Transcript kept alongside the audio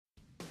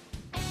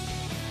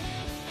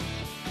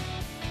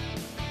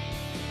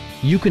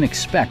You can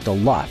expect a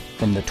lot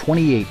from the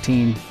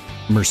 2018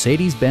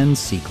 Mercedes-Benz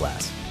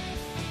C-Class.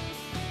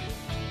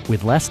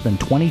 With less than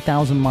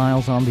 20,000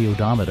 miles on the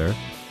odometer,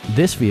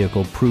 this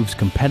vehicle proves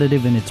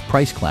competitive in its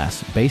price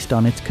class based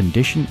on its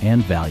condition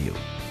and value.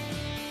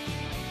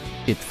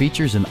 It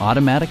features an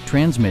automatic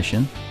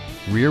transmission,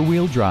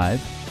 rear-wheel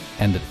drive,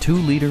 and a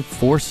 2-liter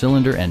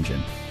 4-cylinder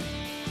engine.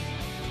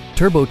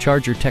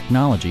 Turbocharger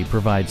technology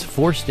provides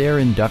forced air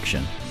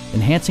induction,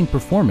 enhancing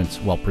performance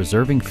while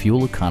preserving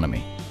fuel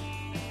economy.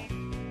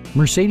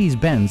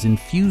 Mercedes-Benz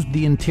infused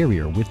the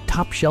interior with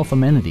top-shelf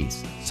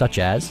amenities such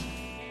as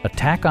a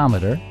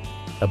tachometer,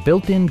 a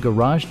built-in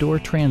garage door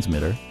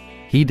transmitter,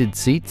 heated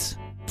seats,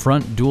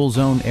 front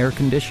dual-zone air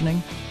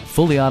conditioning,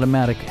 fully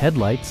automatic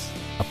headlights,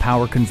 a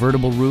power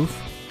convertible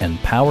roof, and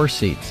power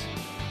seats.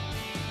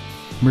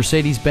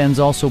 Mercedes-Benz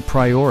also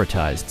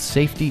prioritized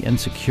safety and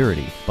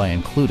security by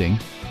including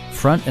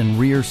front and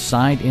rear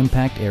side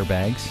impact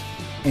airbags,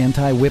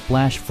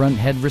 anti-whiplash front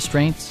head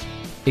restraints,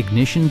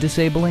 ignition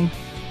disabling,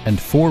 and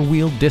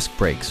 4-wheel disc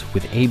brakes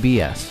with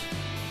ABS.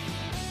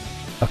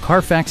 A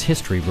Carfax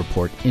history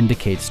report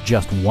indicates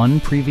just one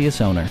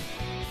previous owner.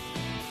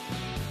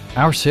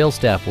 Our sales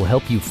staff will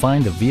help you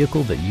find the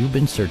vehicle that you've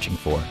been searching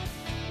for.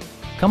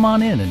 Come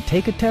on in and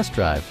take a test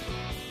drive.